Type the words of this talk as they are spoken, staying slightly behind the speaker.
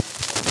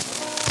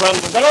From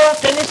good old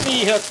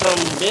Tennessee, here come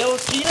Bill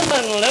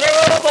Cheatham and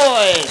Little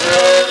Boys.